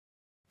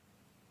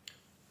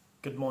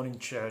Good morning,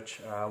 church.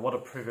 What a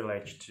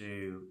privilege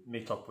to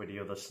meet up with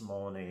you this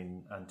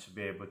morning and to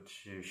be able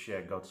to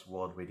share God's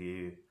word with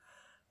you.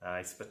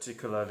 It's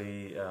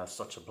particularly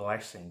such a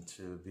blessing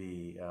to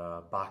be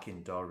back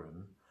in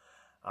Durham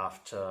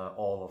after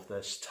all of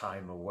this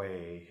time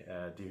away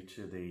due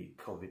to the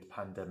COVID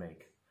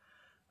pandemic.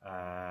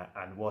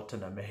 And what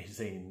an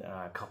amazing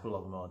couple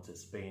of months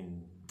it's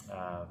been.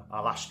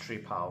 Our last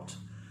trip out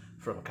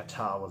from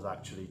Qatar was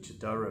actually to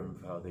Durham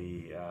for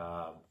the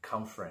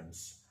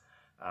conference.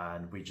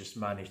 And we just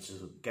managed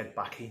to get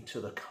back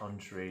into the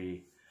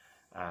country,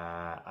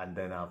 and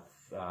then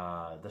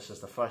this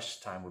is the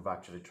first time we've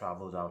actually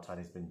traveled out, and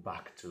it's been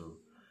back to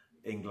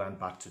England,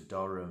 back to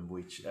Durham,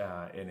 which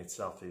in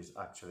itself is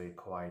actually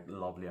quite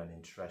lovely and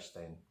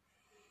interesting.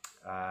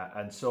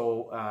 And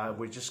so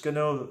we're just going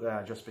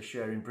to just be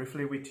sharing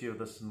briefly with you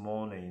this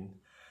morning,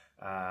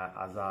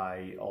 as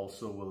I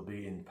also will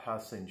be in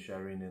person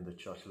sharing in the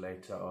church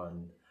later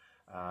on.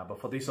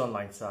 But for this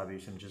online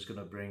service, I'm just going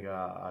to bring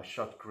a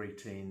short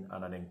greeting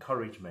and an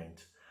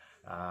encouragement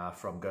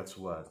from God's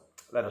word.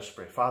 Let us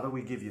pray. Father,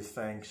 we give you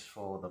thanks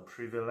for the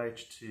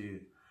privilege to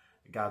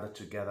gather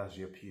together as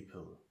your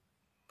people.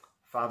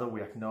 Father,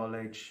 we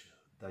acknowledge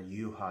that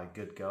you are a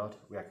good God.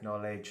 We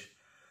acknowledge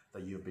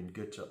that you've been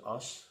good to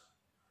us.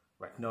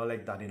 We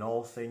acknowledge that in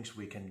all things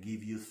we can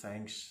give you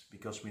thanks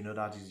because we know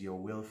that is your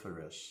will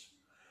for us.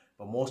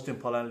 But most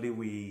importantly,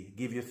 we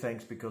give you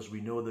thanks because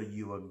we know that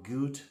you are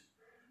good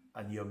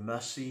and your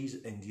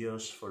mercies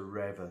endures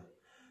forever.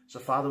 So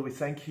Father, we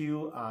thank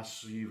you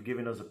as you've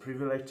given us the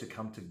privilege to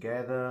come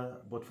together,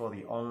 both for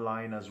the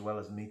online as well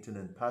as meeting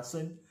in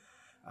person.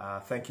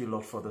 Thank you,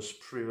 Lord, for this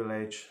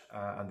privilege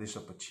and this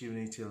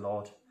opportunity,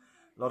 Lord.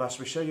 Lord, as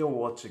we share your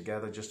word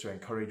together just to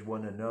encourage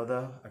one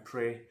another, I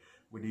pray,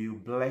 will you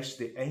bless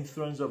the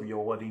entrance of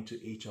your word into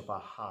each of our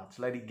hearts.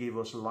 Let it give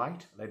us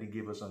light. Let it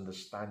give us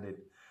understanding.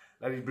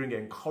 Let it bring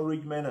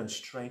encouragement and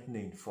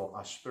strengthening for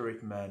our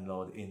spirit man,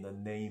 Lord, in the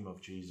name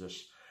of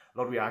Jesus.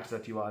 Lord, we ask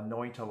that you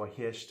anoint our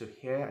ears to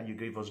hear and you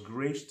give us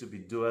grace to be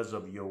doers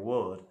of your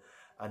word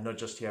and not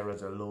just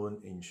hearers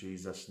alone, in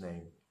Jesus'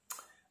 name.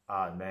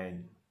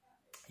 Amen.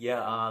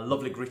 Yeah,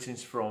 lovely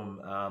greetings from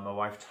my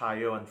wife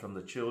Taiwo and from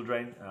the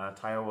children.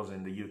 Taiwo was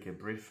in the UK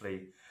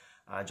briefly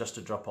just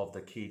to drop off the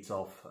kids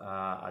off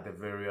at the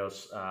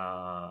various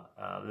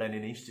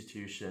learning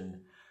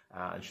institution.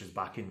 And she's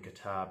back in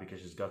Qatar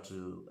because she's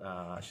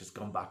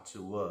gone back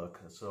to work.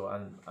 So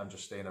I'm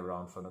just staying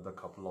around for another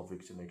couple of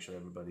weeks to make sure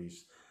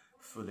everybody's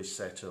fully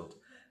settled.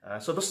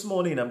 So this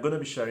morning I'm going to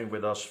be sharing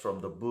with us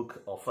from the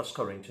book of 1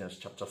 Corinthians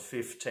chapter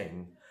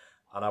 15.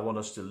 And I want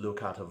us to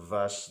look at a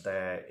verse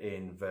there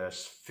in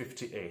verse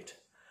 58.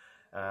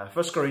 1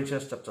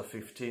 Corinthians chapter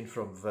 15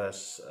 from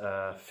verse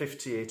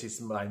 58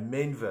 is my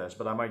main verse,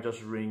 but I might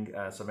just ring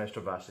some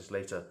extra verses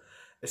later.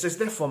 It says,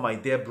 "Therefore, my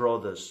dear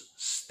brothers,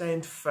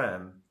 stand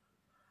firm.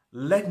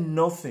 Let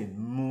nothing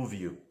move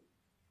you.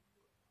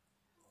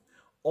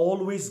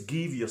 Always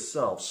give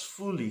yourselves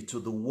fully to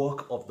the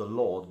work of the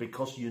Lord,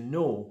 because you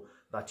know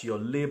that your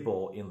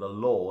labor in the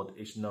Lord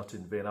is not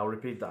in vain." I'll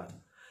repeat that.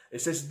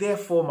 It says,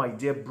 "Therefore, my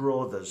dear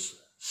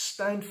brothers,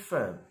 stand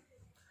firm.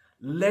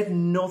 Let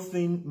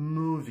nothing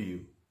move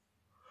you.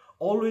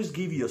 Always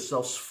give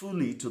yourselves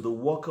fully to the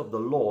work of the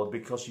Lord,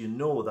 because you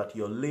know that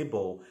your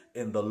labor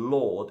in the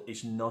Lord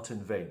is not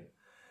in vain."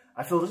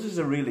 I feel this is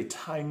a really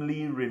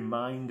timely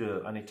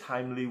reminder and a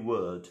timely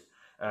word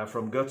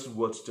from God's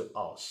words to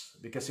us.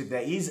 Because if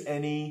there is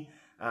any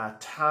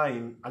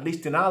time, at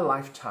least in our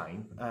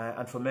lifetime,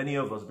 and for many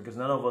of us, because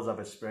none of us have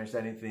experienced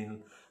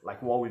anything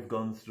like what we've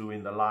gone through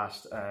in the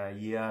last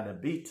year and a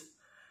bit,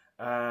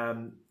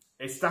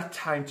 it's that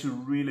time to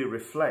really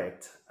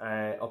reflect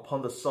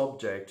upon the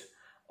subject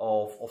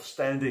of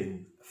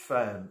standing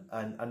firm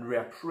and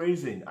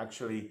reappraising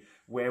actually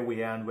where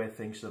we are and where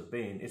things have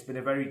been. It's been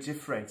a very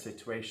different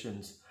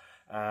situations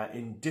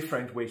in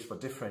different ways for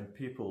different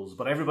peoples,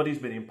 but everybody's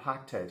been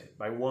impacted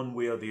by one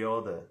way or the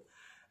other.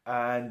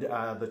 And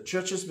the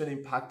church has been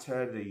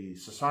impacted, the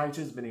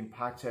society has been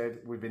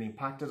impacted, we've been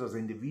impacted as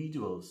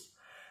individuals.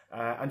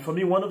 And for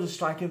me, one of the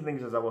striking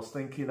things as I was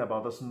thinking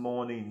about this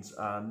morning's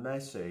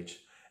message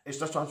is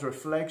just as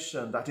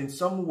reflection that in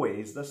some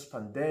ways this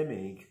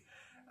pandemic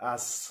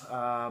has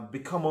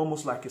become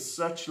almost like a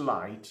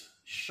searchlight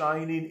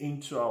shining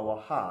into our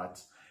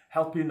hearts,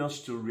 helping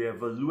us to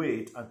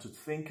reevaluate and to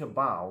think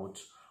about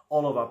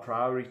all of our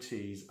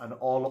priorities and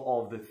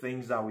all of the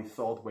things that we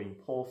thought were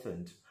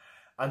important,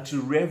 and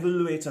to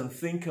reevaluate and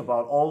think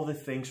about all the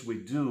things we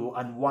do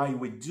and why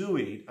we do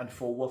it and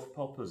for what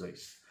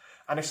purposes.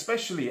 And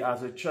especially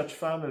as a church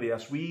family,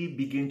 as we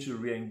begin to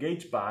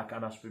re-engage back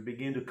and as we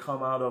begin to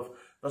come out of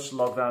this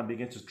lockdown,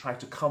 begin to try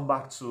to come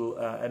back to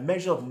a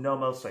measure of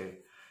normalcy,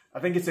 I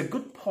think it's a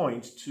good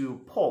point to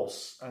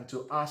pause and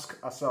to ask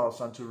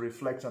ourselves and to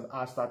reflect and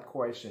ask that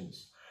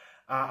questions.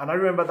 And I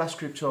remember that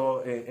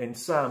scripture in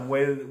Psalm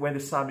when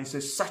the psalmist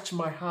says, "Search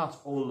my heart,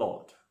 O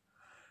Lord,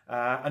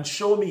 and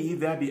show me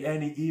if there be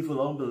any evil,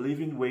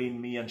 unbelieving way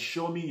in me, and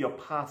show me your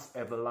path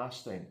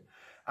everlasting."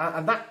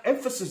 And that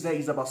emphasis there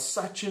is about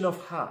searching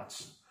of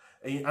hearts.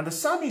 And the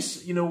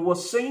psalmist,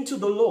 was saying to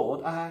the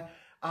Lord,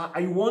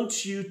 I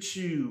want you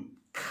to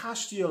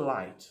cast your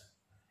light,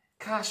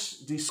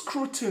 cast the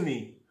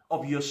scrutiny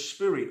of your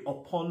spirit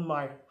upon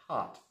my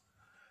heart.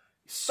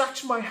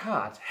 Search my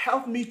heart.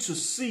 Help me to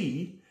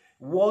see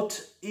what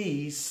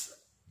is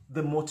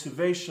the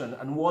motivation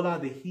and what are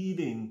the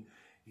hidden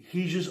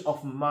issues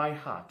of my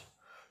heart.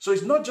 So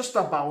it's not just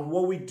about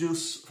what we do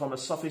from a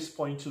surface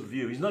point of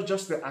view. It's not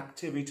just the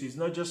activity. It's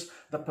not just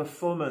the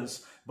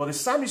performance. But the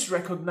psalmist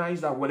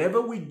recognized that whatever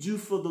we do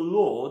for the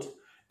Lord,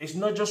 it's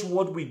not just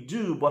what we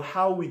do, but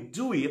how we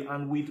do it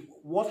and with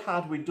what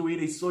heart we do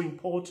it is so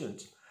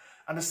important.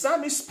 And the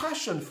psalmist's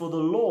passion for the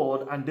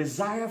Lord and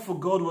desire for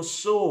God was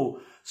so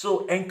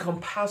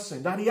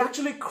encompassing that he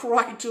actually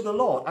cried to the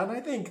Lord. And I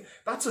think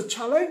that's a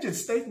challenging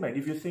statement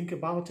if you think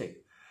about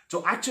it.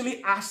 To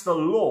actually ask the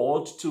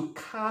Lord to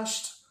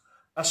cast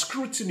a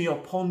scrutiny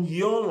upon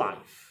your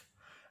life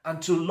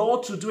and to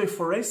Lord to do a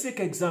forensic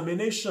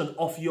examination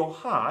of your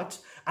heart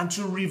and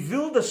to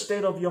reveal the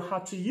state of your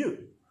heart to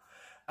you.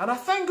 And I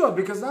thank God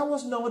because that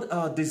was not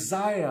a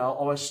desire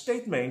or a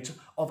statement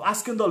of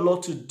asking the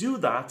Lord to do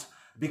that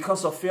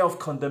because of fear of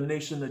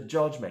condemnation and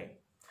judgment.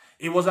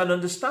 It was an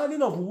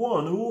understanding of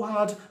one who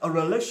had a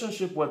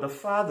relationship with the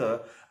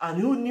Father and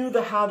who knew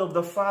the heart of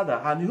the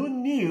Father and who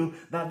knew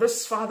that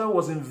this Father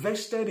was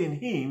invested in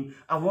him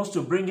and wants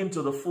to bring him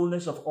to the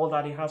fullness of all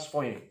that he has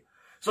for him.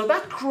 So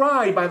that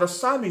cry by the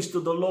psalmist to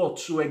the Lord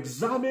to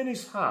examine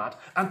his heart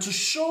and to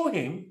show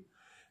him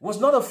was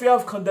not a fear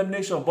of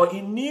condemnation, but he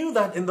knew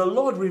that in the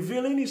Lord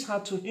revealing his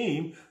heart to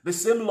him, the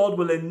same Lord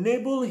will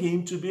enable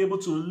him to be able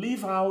to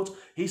live out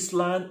his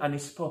plan and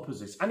his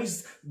purposes. And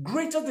his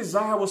greater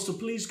desire was to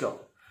please God.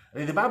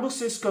 And the Bible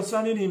says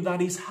concerning him that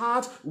his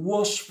heart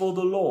was for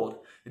the Lord.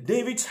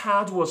 David's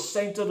heart was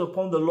centered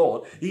upon the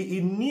Lord. He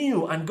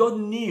knew, and God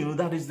knew,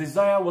 that his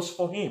desire was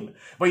for him.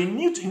 But he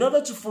knew in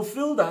order to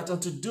fulfill that and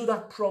to do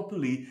that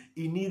properly,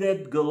 he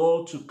needed the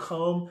Lord to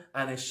come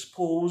and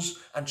expose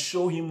and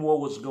show him what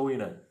was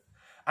going on.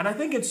 And I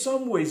think in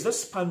some ways,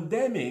 this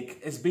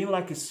pandemic has been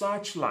like a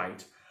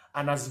searchlight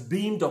and has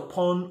beamed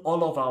upon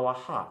all of our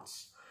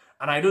hearts.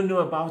 And I don't know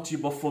about you,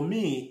 but for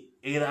me,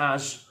 it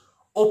has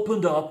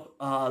opened up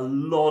a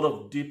lot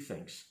of deep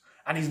things.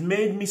 And it's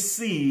made me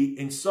see,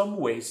 in some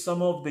ways,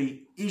 some of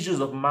the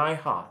issues of my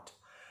heart.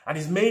 And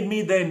it's made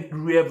me then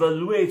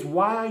reevaluate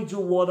why I do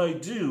what I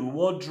do,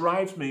 what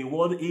drives me,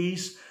 what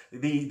is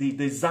the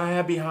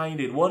desire behind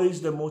it, what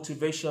is the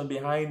motivation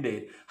behind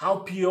it, how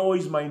pure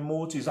is my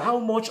motives, how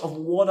much of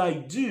what I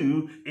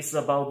do is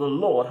about the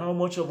Lord, how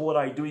much of what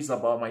I do is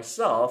about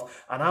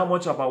myself, and how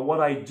much about what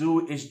I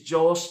do is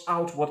just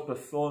outward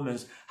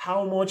performance,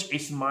 how much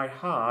is my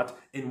heart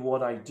in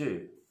what I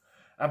do.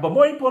 But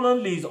more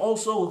importantly, it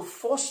also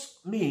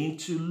forced me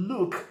to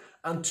look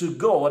unto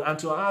God and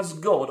to ask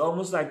God,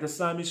 almost like the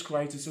psalmist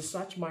cried, to say,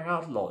 search my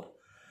heart, Lord.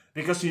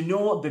 Because you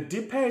know the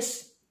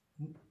deepest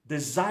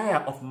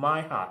desire of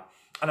my heart,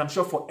 and I'm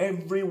sure for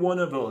every one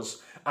of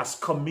us as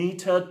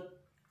committed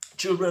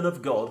children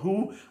of God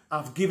who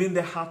have given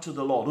their heart to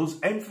the Lord, whose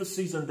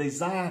emphasis and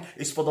desire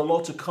is for the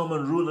Lord to come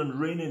and rule and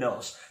reign in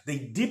us, the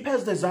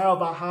deepest desire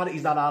of our heart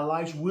is that our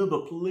lives will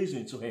be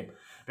pleasing to him.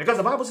 Because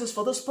the Bible says,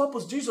 for this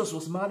purpose, Jesus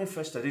was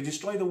manifested. He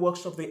destroyed the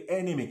works of the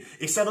enemy.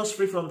 He set us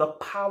free from the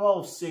power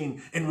of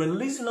sin in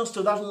releasing us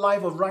to that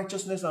life of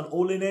righteousness and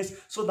holiness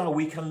so that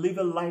we can live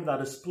a life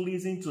that is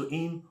pleasing to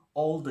him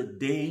all the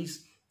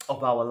days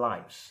of our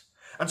lives.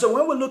 And so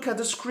when we look at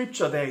the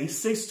scripture there, he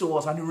says to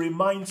us and he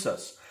reminds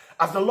us,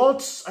 as the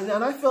Lord,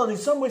 and I felt in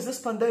some ways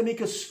this pandemic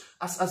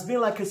has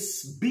been like a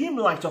beam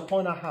light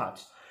upon our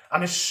hearts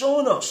and has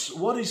shown us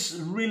what is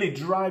really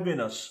driving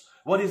us.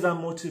 What is our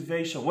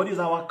motivation? What is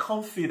our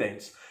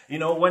confidence? You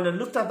know, when I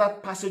looked at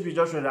that passage we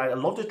just read, I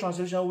love the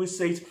translation which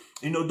says,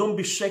 don't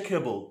be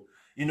shakeable.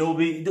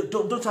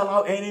 Don't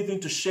allow anything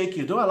to shake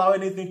you. Don't allow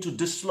anything to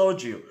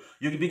dislodge you.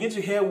 You begin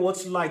to hear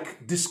what's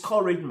like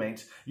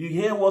discouragement. You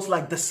hear what's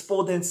like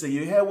despondency.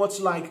 You hear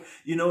what's like,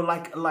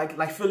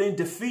 like feeling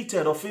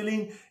defeated or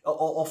feeling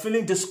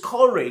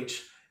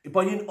discouraged.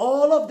 But in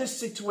all of this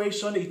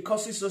situation, it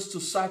causes us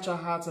to search our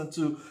hearts and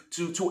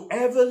to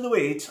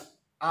evaluate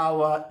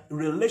our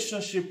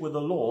relationship with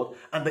the Lord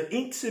and the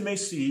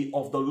intimacy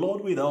of the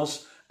Lord with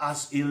us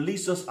as he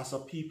leads us as a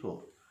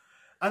people.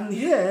 And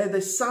here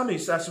the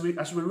psalmist, as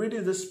we read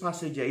in this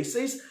passage here, he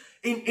says,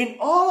 in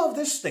all of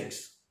these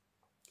things,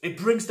 it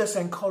brings this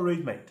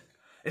encouragement.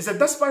 It said,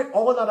 despite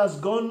all that has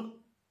gone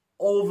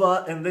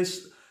over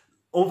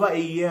over a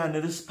year in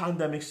this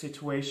pandemic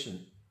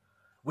situation,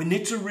 we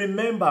need to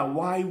remember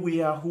why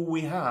we are who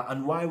we are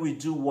and why we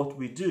do what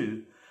we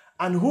do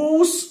and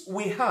whose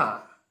we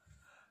are.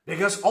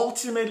 Because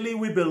ultimately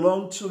we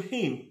belong to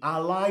him.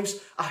 Our lives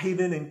are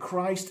hidden in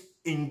Christ,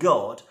 in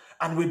God,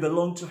 and we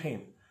belong to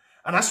him.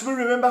 And as we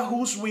remember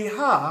whose we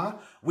are,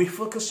 we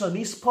focus on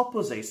his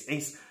purposes,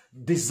 his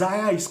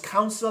desire, his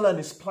counsel, and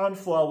his plan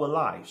for our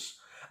lives.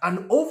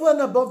 And over and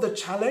above the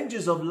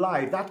challenges of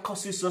life, that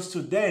causes us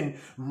to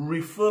then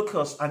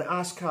refocus and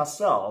ask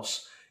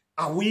ourselves,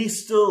 Are we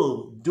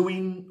still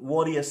doing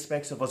what he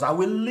expects of us? Are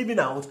we living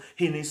out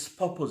in his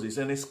purposes,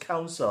 in his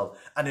counsel,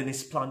 and in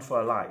his plan for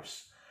our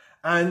lives?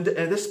 And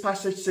this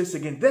passage says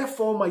again,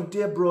 therefore, my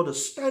dear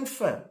brothers, stand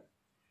firm.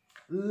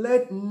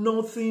 Let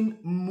nothing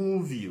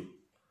move you.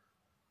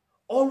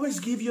 Always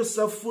give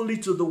yourself fully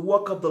to the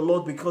work of the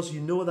Lord, because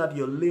you know that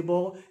your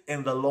labor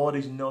in the Lord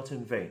is not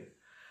in vain.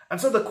 And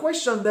so the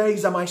question there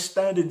is, am I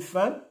standing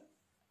firm?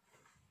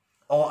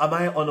 Or am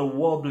I on a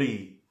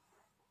wobbly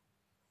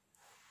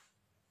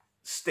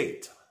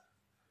state?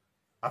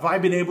 Have I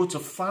been able to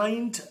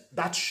find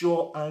that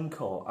sure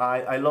anchor?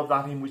 I love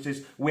that hymn which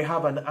says, we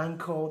have an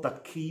anchor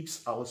that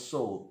keeps our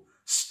soul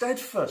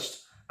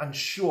steadfast and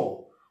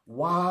sure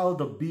while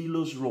the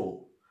billows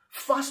roll.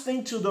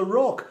 Fastening to the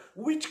rock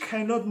which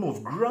cannot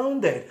move,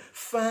 grounded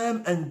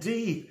firm and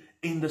deep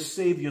in the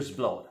Savior's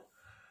blood.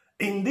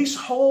 In this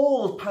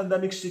whole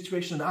pandemic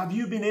situation, have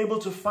you been able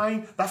to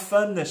find that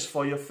firmness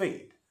for your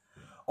faith?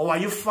 Or are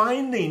you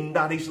finding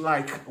that it's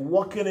like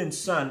walking in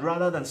sand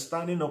rather than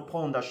standing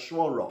upon that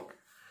sure rock?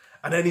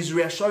 And then he's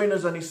reassuring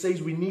us and he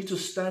says we need to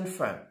stand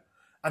firm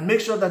and make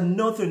sure that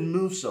nothing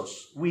moves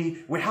us.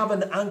 We have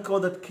an anchor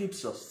that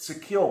keeps us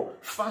secure,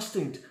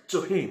 fastened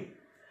to him.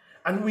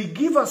 And we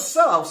give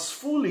ourselves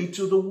fully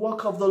to the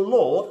work of the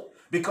Lord,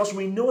 because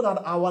we know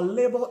that our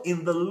labor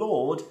in the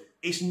Lord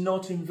is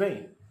not in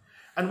vain.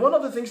 And one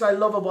of the things I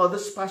love about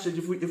this passage,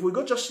 if we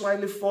go just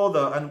slightly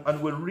further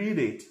and we read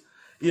it,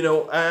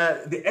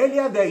 the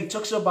earlier there it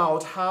talks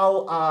about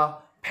how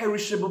our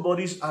perishable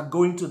bodies are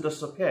going to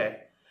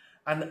disappear,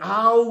 and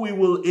how we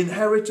will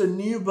inherit a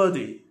new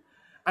body,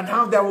 and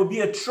how there will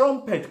be a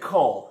trumpet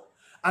call,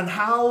 and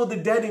how the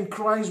dead in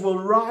Christ will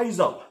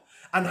rise up,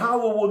 and how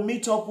we will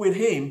meet up with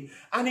him.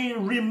 And he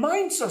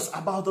reminds us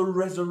about the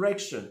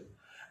resurrection.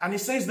 And he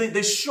says that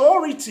the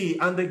surety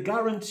and the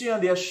guarantee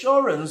and the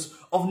assurance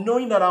of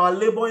knowing that our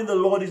labor in the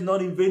Lord is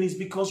not in vain is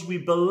because we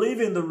believe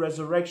in the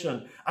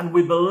resurrection and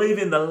we believe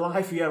in the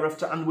life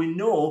hereafter, and we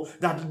know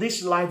that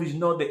this life is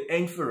not the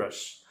end for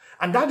us.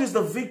 And that is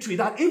the victory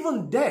that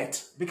even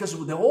death, because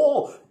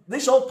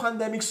this whole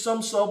pandemic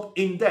sums up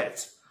in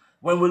death.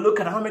 When we look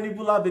at how many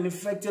people have been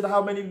infected,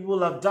 how many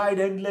people have died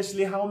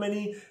endlessly, how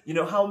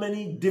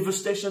many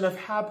devastation have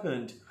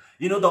happened.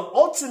 The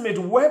ultimate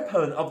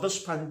weapon of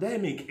this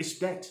pandemic is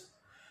death.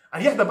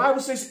 And yet the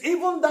Bible says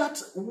even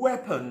that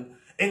weapon,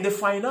 in the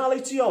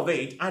finality of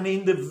it and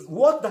in the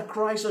work that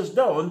Christ has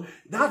done,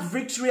 that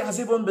victory has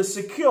even been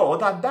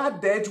secured,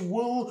 that death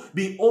will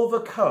be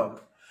overcome.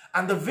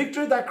 And the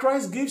victory that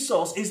Christ gives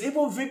us is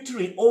even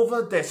victory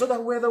over death, so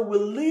that whether we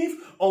live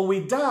or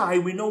we die,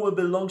 we know it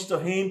belongs to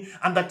him.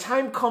 And the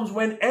time comes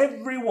when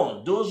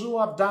everyone, those who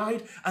have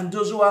died and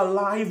those who are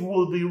alive,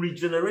 will be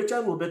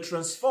regenerated, will be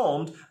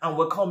transformed, and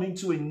will come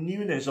into a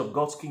newness of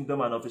God's kingdom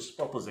and of his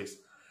purposes.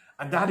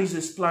 And that is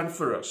his plan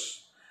for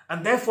us.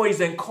 And therefore he's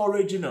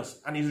encouraging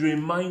us and he's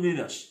reminding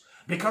us,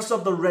 because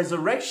of the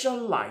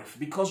resurrection life,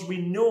 because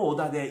we know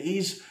that there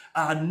is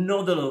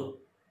another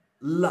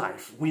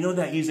life. We know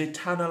there is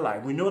eternal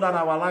life. We know that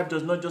our life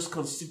does not just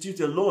constitute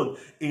alone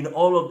in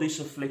all of these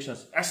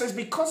afflictions. It says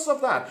because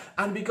of that,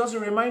 and because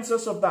it reminds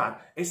us of that,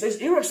 it says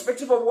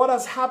irrespective of what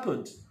has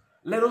happened,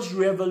 let us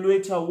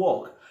reevaluate our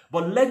work.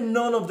 But let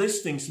none of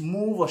these things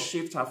move or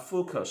shift our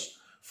focus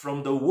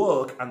from the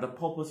work and the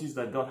purposes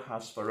that God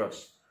has for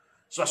us.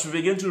 So as we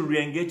begin to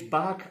re-engage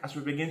back, as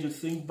we begin to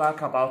think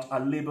back about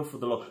our labor for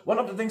the Lord, one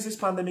of the things this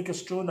pandemic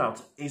has thrown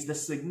out is the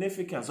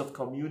significance of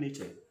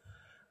community.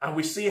 And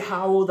we see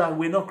how that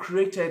we're not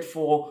created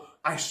for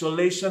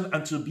isolation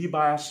and to be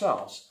by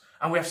ourselves.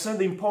 And we have seen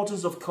the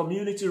importance of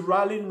community,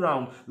 rallying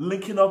around,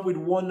 linking up with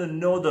one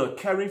another,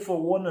 caring for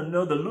one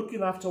another,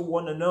 looking after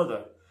one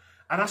another.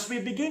 And as we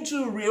begin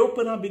to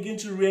reopen and begin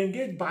to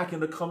re-engage back in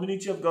the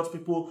community of God's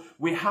people,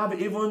 we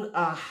have even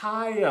a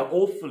higher,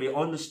 hopefully,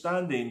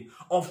 understanding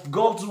of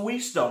God's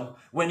wisdom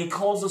when he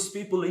calls us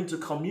people into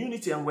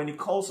community and when he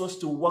calls us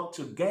to work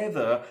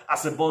together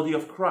as a body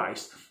of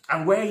Christ.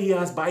 And where he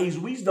has, by his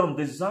wisdom,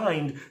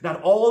 designed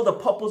that all the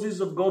purposes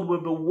of God will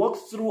be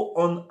worked through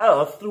on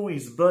earth through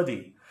his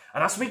body.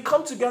 And as we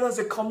come together as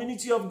a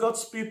community of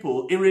God's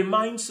people, it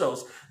reminds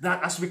us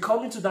that as we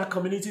come into that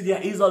community,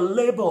 there is a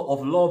labor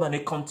of love and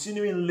a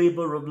continuing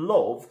labor of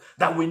love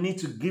that we need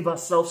to give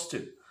ourselves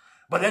to.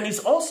 But then it's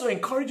also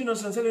encouraging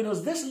us and telling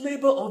us this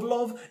labor of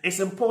love is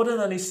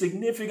important and is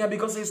significant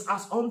because it's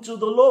as unto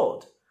the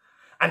Lord.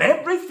 And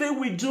everything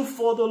we do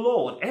for the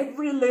Lord,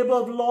 every labor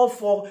of love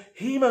for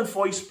him and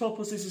for his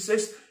purposes, he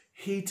says,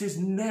 it is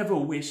never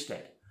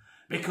wasted.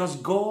 Because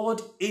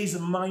God is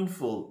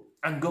mindful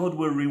and God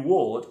will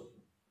reward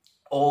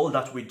all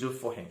that we do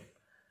for him.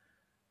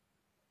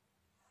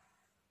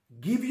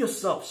 Give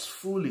yourselves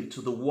fully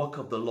to the work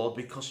of the Lord,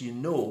 because you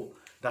know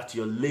that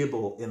your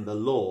labor in the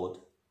Lord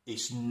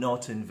is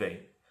not in vain.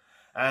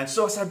 And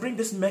so as I bring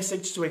this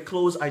message to a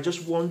close, I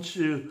just want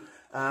to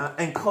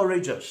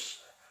encourage us.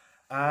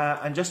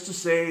 And just to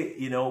say,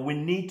 we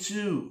need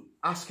to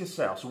ask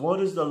ourselves,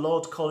 what is the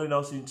Lord calling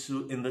us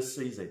into in this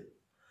season?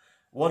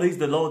 What is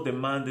the Lord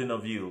demanding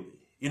of you?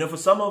 For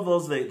some of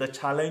us, the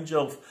challenge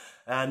of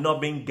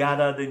not being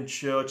gathered in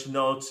church,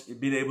 not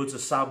being able to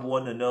serve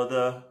one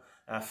another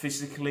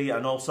physically,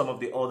 and all some of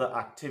the other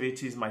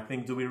activities might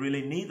think, do we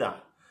really need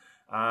that?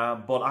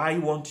 But I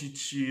want you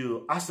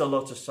to ask the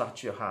Lord to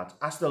search your heart.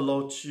 Ask the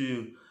Lord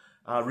to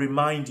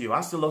remind you.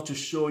 Ask the Lord to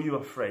show you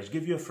afresh.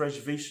 Give you a fresh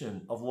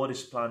vision of what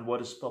His plan, what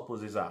His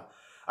purposes are.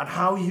 And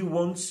how He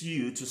wants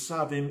you to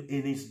serve Him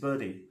in His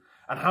body.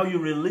 And how you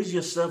release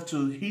yourself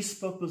to His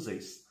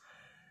purposes.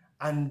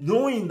 And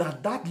knowing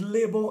that that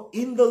labor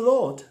in the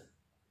Lord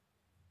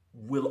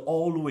will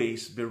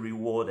always be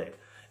rewarded.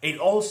 It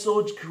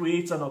also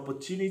creates an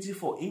opportunity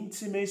for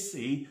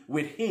intimacy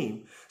with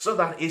Him so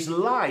that His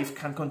life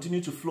can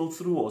continue to flow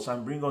through us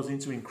and bring us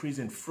into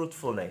increasing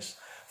fruitfulness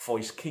for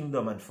His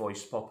kingdom and for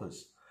His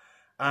purpose.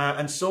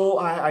 And so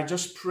I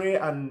just pray,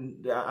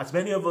 and as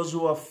many of us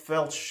who have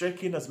felt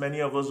shaken, as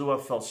many of us who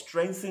have felt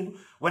strengthened,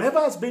 whatever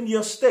has been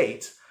your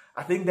state,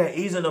 I think there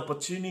is an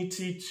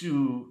opportunity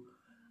to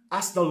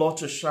ask the Lord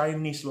to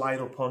shine His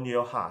light upon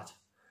your heart.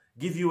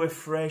 Give you a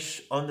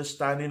fresh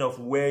understanding of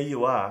where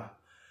you are,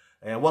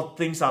 and what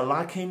things are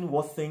lacking,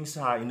 what things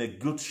are in a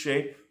good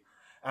shape,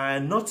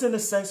 and not in a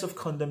sense of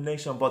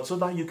condemnation, but so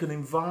that you can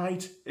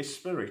invite His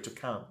Spirit to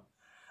come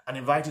and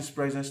invite His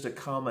presence to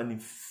come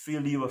and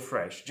fill you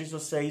afresh.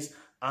 Jesus says,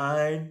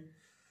 I'm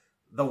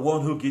the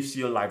one who gives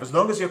you life. As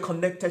long as you're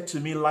connected to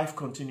me, life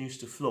continues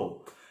to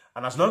flow.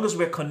 And as long as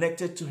we're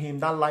connected to Him,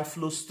 that life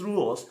flows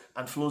through us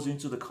and flows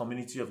into the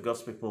community of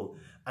God's people.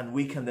 And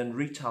we can then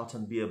reach out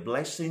and be a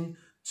blessing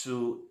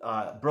to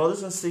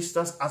brothers and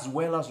sisters, as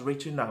well as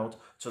reaching out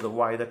to the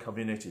wider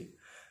community.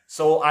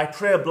 So I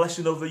pray a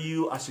blessing over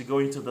you as you go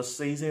into the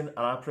season,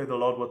 and I pray the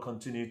Lord will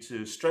continue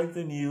to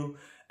strengthen you,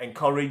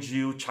 encourage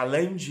you,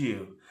 challenge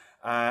you,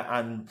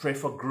 and pray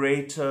for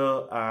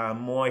greater,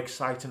 more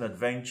exciting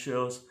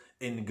adventures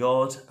in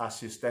God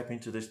as you step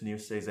into this new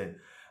season.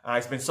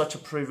 It's been such a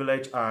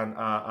privilege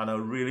and a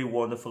really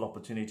wonderful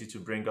opportunity to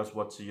bring God's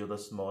word to you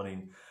this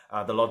morning.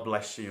 The Lord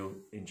bless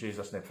you in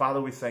Jesus' name. Father,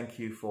 we thank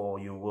you for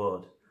your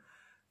word.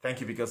 Thank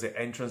you because the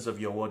entrance of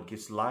your word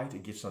gives light.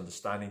 It gives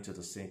understanding to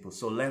the simple.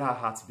 So let our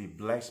hearts be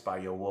blessed by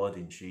your word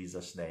in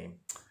Jesus' name.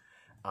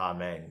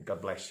 Amen.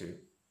 God bless you.